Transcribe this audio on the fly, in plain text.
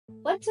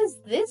What does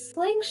this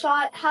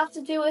slingshot have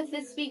to do with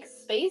this week's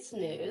space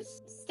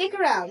news? Stick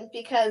around,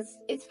 because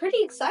it's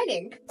pretty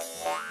exciting.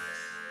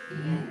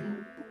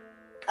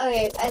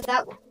 Okay, and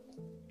that...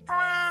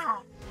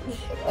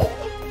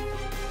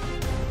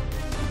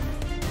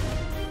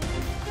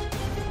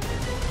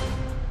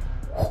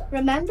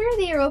 Remember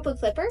the Europa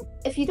Clipper?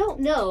 If you don't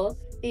know,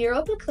 the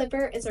Europa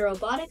Clipper is a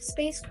robotic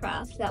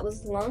spacecraft that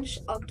was launched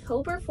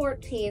October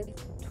 14th,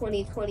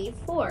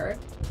 2024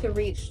 to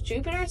reach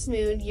Jupiter's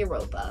moon,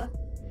 Europa.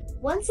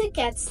 Once it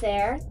gets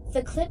there,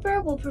 the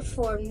Clipper will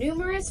perform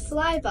numerous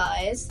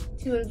flybys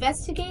to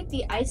investigate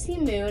the icy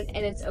moon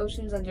and its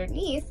oceans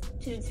underneath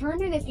to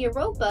determine if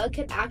Europa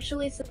could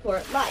actually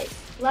support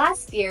life.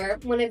 Last year,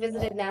 when I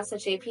visited NASA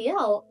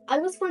JPL, I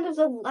was one of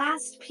the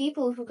last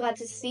people who got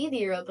to see the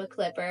Europa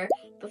Clipper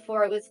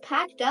before it was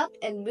packed up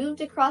and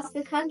moved across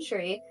the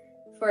country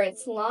for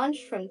its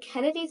launch from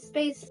Kennedy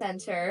Space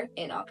Center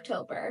in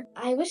October.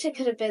 I wish I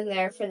could have been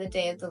there for the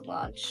day of the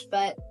launch,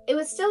 but it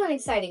was still an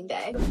exciting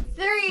day.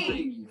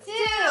 3,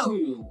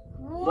 2,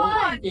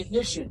 1,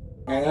 ignition,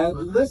 and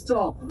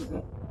liftoff.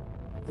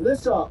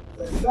 Liftoff.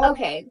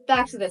 Okay,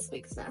 back to this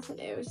week's NASA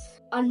news.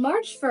 On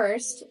March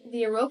 1st, the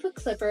Europa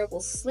Clipper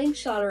will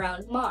slingshot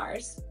around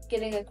Mars,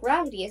 getting a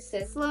gravity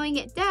assist, slowing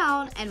it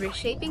down and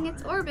reshaping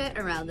its orbit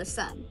around the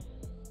sun.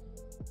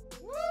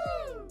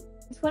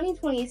 In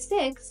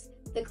 2026,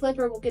 the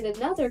Clipper will get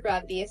another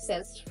gravity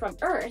assist from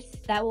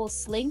Earth that will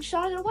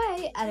slingshot it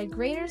away at a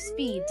greater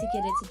speed to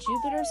get into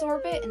Jupiter's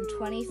orbit in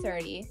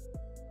 2030.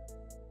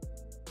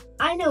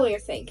 I know what you're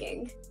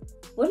thinking.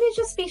 Wouldn't it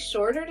just be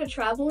shorter to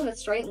travel in a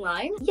straight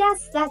line?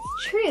 Yes, that's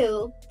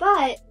true,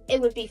 but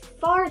it would be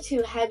far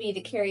too heavy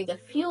to carry the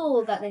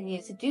fuel that they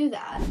need to do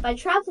that. By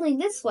traveling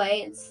this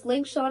way and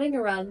slingshotting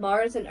around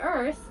Mars and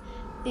Earth,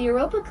 the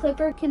Europa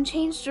Clipper can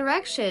change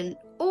direction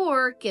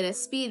or get a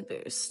speed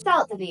boost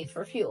without the need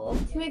for fuel.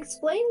 To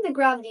explain the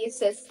gravity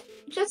assist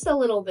just a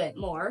little bit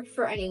more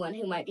for anyone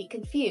who might be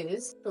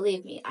confused,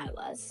 believe me, I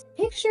was.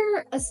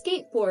 Picture a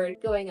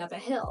skateboard going up a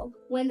hill.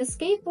 When the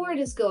skateboard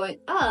is going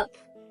up,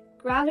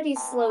 gravity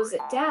slows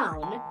it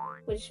down,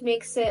 which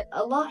makes it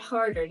a lot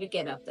harder to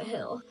get up the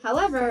hill.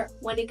 However,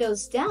 when it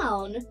goes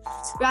down,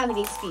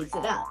 gravity speeds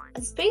it up.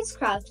 A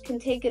spacecraft can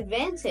take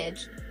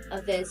advantage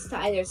of this to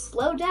either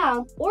slow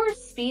down or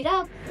speed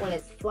up when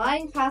it's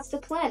flying past a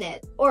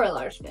planet or a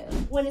large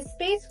moon. When a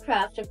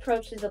spacecraft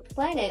approaches a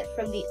planet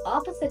from the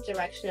opposite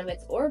direction of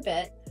its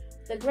orbit,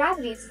 the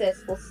gravity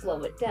assist will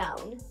slow it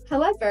down.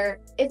 However,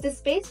 if the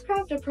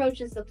spacecraft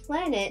approaches the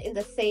planet in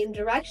the same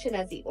direction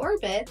as the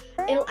orbit,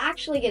 it'll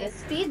actually get a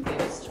speed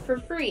boost for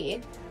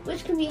free,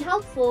 which can be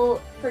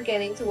helpful for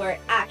getting to where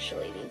it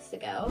actually needs to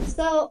go.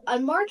 So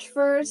on March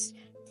 1st,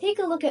 take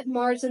a look at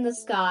Mars in the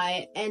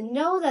sky and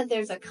know that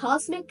there's a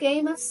cosmic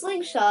game of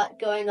slingshot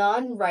going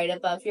on right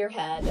above your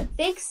head.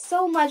 Thanks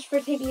so much for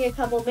taking a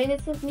couple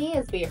minutes with me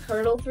as we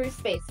hurtle through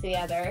space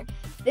together.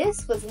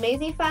 This was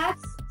Maisie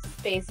Facts,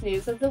 Space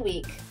News of the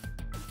Week.